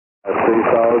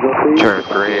Turn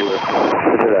green.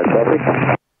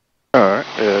 Alright,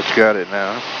 yeah, it's got it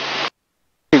now.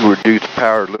 You can reduce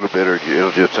power a little bit or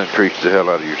it'll just increase the hell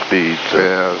out of your speed. So.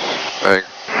 Yes.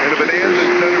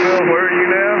 Centerville, where are you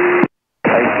now?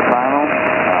 8th final,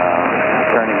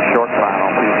 turning short final.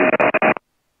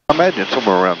 I imagine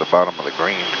somewhere around the bottom of the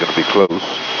green is going to be close.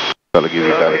 That'll give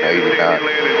you about an 89. Landed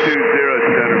 20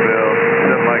 Centerville,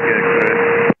 something like exit.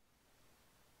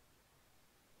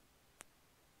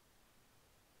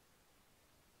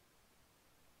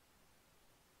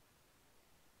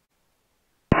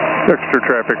 Dexter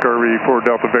traffic, RV4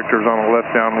 Delta Victor's on a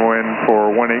left downwind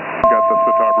for 18. Got the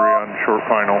Sautabri on short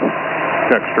final.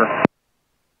 Dexter.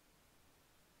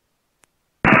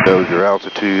 That was your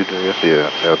altitude, yeah,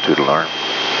 altitude alarm.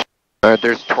 Alright,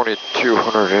 there's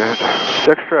 2200 in.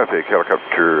 Dexter traffic,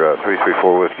 helicopter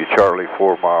 334 Whiskey Charlie,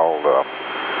 4 mile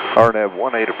RNAV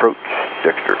 18 approach,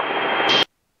 Dexter.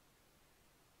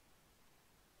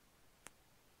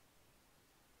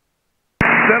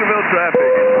 Centerville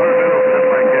traffic.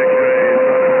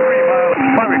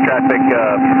 Primary traffic,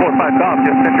 45 Golf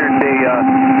just entered the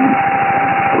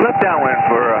left downwind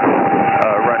for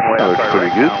runway. That looks pretty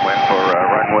good. Downwind for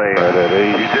runway Right at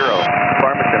 80. 0.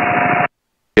 Farmington.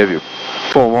 Give you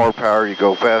full more power, you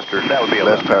go faster. That would be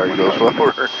less power, you go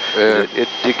slower.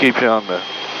 It keeps you on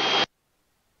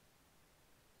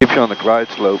the glide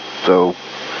slope. So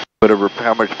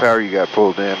how much power you got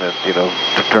pulled in, and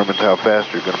determines how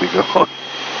fast you're going to be going.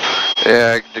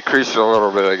 Yeah, I decreased it a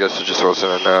little bit. I guess it just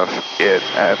wasn't enough. Yeah,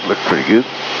 that looked pretty good.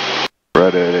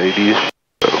 Right at 80s.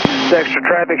 Dexter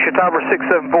traffic, Chautauqua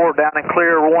 674 down and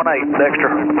clear 18. Dexter.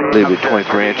 Leave it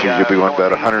 23 inches, you'll be going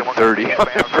about 130. All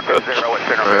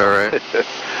right.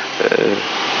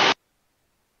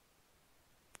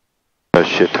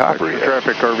 Chautauqua.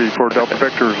 Traffic, RV4 Delta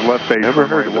Victor's left base. Never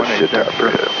heard of a 18 Dexter.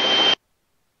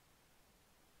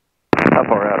 How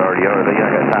far out are you? I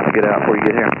got time to get out before you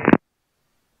get here.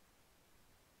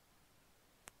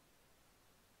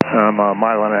 I'm a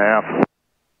mile and a half.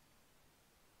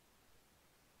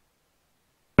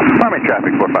 Primary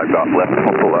traffic, 45 Golf left.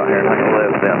 We'll pull out here.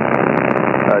 911 down.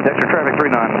 Dexter traffic,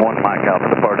 391 Mike Alpha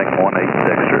departing 18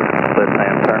 Dexter. Left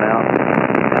hand turn out.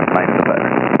 9 to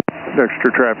pattern.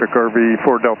 Dexter traffic,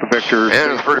 RV4 Delta Victor.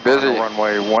 Yeah, it's pretty busy.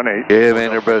 Runway 18. Yeah,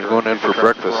 man, everybody's going in for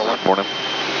breakfast this morning.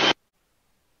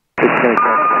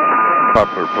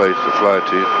 Popular place to fly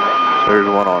to. There's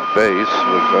one on base,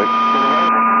 looks like.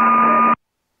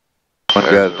 One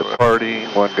guy's departing,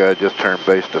 one guy just turned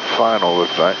base to final,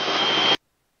 looks like.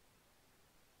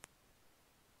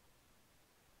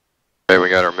 Hey, we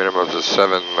got our minimums of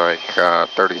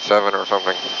 737 or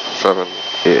something. 7.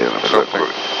 Yeah, something.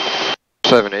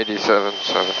 787.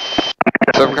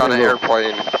 Some kind of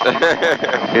airplane.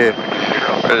 Yeah.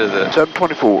 What is it?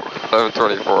 724.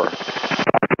 724.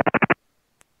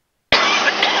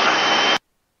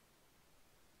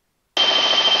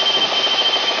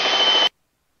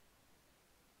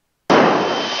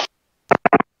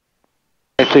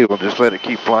 See, we'll just let it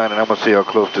keep flying, and I'm going to see how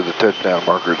close to the touchdown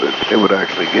marker that it would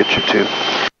actually get you to.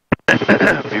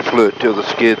 If you flew it till the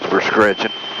skids were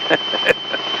scratching.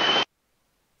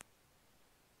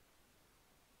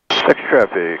 Dexter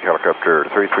traffic, helicopter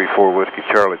 334 Whiskey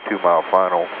Charlie, 2 mile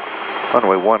final,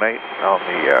 runway 18 on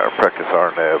the practice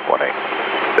RNAV 18,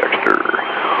 Dexter.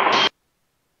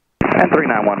 And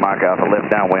 391 Mike Alpha left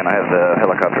downwind. I have the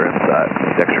helicopter inside.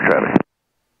 Dexter traffic.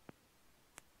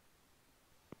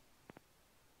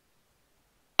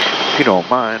 If you don't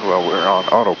mind, while we're on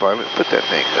autopilot, put that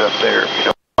thing up there, if you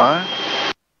don't mind.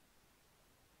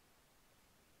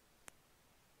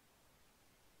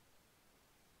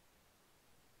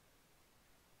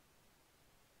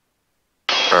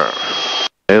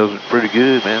 That was pretty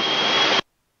good, man.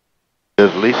 It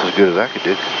was at least as good as I could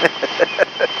do.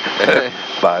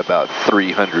 By about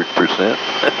 300%.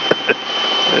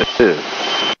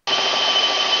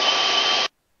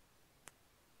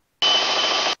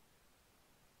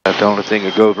 That's the only thing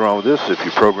that goes wrong with this if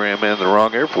you program in the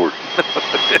wrong airport.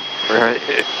 Right.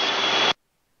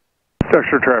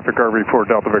 Dexter traffic, RV4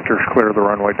 Delta Victor's clear the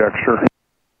runway, Dexter.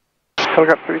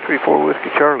 Helicopter 334 Whiskey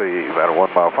Charlie, about a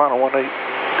 1 mile final, 18,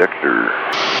 Dexter.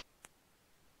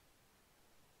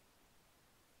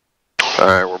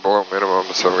 Alright, we're below minimum,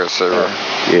 so I'm going to say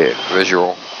yeah.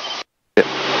 Visual. Yep.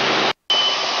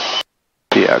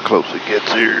 See how close it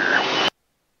gets here.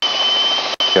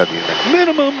 Got you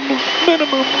minimum.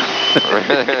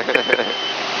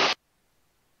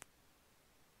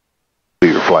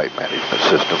 Your flight management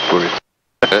system for you.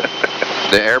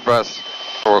 The Airbus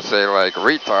will say like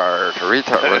retard,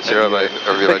 but like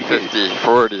it'll be like 50,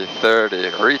 40,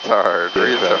 30, retard.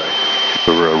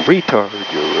 You're a retard,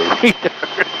 you're a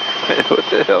retard. What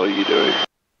the hell are you doing?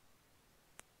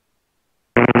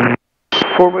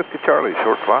 4 Whiskey Charlie,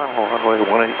 short final, runway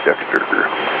 18 Dexter.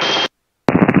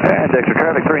 And Dexter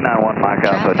traffic 391 Mike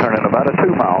Alpha, turning about a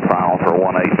 2-mile final for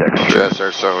 18 Dexter. Should I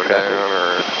start slowing down,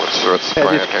 or what's the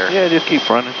plan here? Yeah, just keep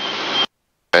running.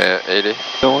 80?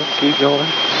 Going, keep going.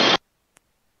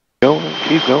 Going,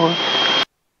 keep going.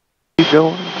 Keep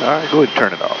going. Alright, go ahead and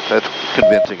turn it off. That's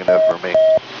convincing enough for me.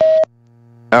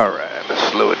 Alright, let's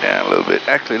slow it down a little bit.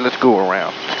 Actually, let's go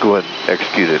around. Let's go ahead and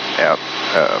execute it out.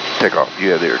 Take off.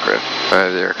 You have the aircraft.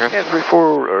 The aircraft? Yeah,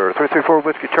 334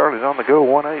 Whiskey Charlie's on the go.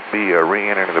 18, be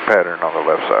re-entering the pattern on the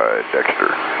left side,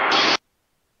 Dexter.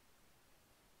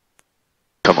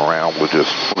 Come around, we're going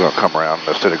to come around.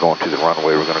 Instead of going to the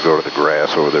runway, we're going to go to the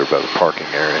grass over there by the parking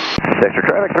area. Dexter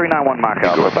traffic 391 Mike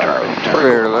Alpha,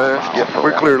 Clear left. Yep,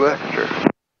 we're clear left.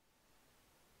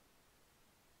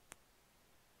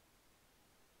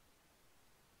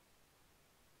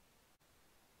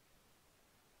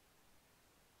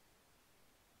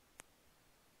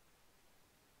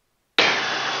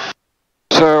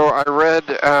 So I read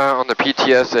on the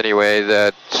PTS anyway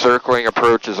that circling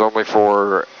approach is only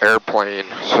for airplane.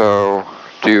 So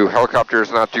do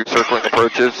helicopters not do circling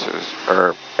approaches?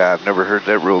 Or I've never heard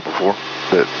that rule before,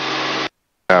 but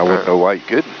I wouldn't know why you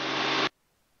couldn't.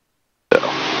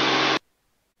 So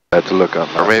that's a look on.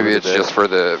 Or maybe it's just for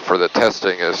the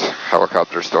testing, as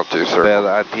helicopters don't do circling.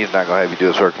 Well, he's not going to have you do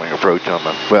a circling approach on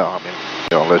the. Well, I mean,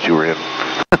 you know, unless you were in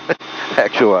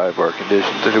actual IVR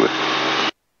conditions anyway.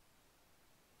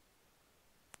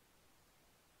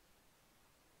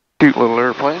 Cute little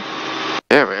airplane.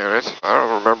 Yeah, man. I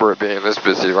don't remember it being this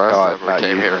busy last time we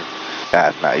came here. Nah,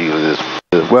 it's not usually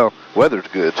this. Well, weather's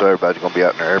good, so everybody's going to be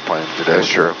out in their airplanes today. That's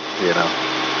true. You know.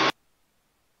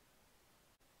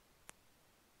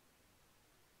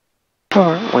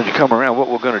 All right. When you come around, what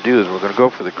we're going to do is we're going to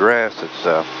go for the grass. It's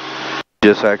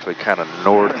just actually kind of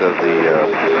north of the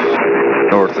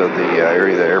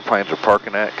area the airplanes are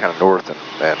parking at, kind of north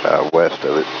and west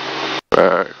of it.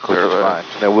 Clear left.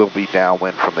 Fine. There will be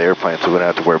downwind from the airplane, so we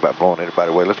don't have to worry about blowing anybody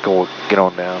away. Let's go get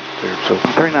on down there. So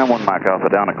 391 Mike Alpha,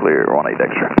 down to clear, 18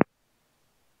 Dexter.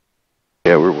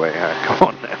 yeah, we're way high. Come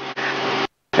on now.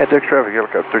 At Dexter traffic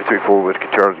helicopter 334 Whiskey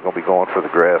Charlie is going to be going for the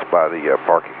grass by the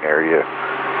parking area,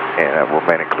 and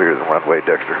remaining clear of the runway,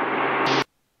 Dexter.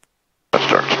 Let's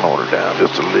start slowing her down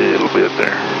just a little bit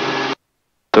there.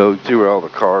 So you see where all the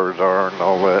cars are and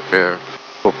all that? Yeah.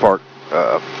 We'll park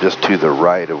just to the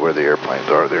right of where the airplanes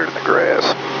are there in the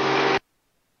grass.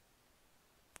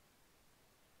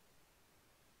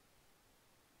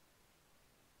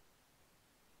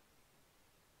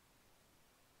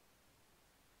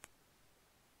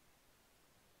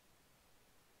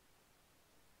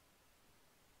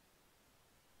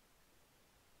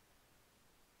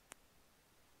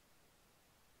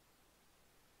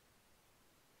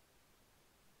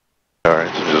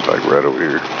 Alright, so just like right over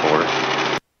here.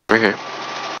 Okay.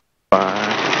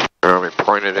 Fine. You want me to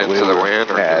point it into the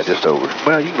wind? Or nah, just over.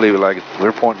 Well, you can leave it like it.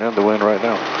 We're pointing into the wind right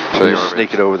now. So you just want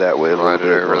sneak it over that way a little slide it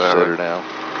bit. over that Set way? her down.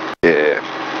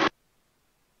 Yeah.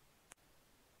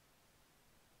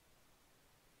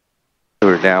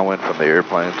 We're downwind from the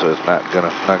airplane, so it's not gonna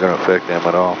affect them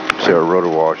at all. See our rotor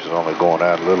wash is only going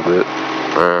out a little bit.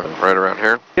 Right around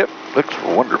here? Yep, looks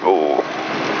wonderful.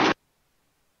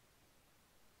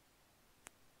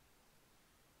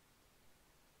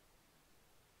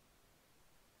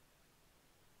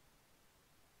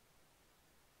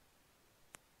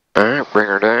 Alright, bring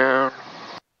her down.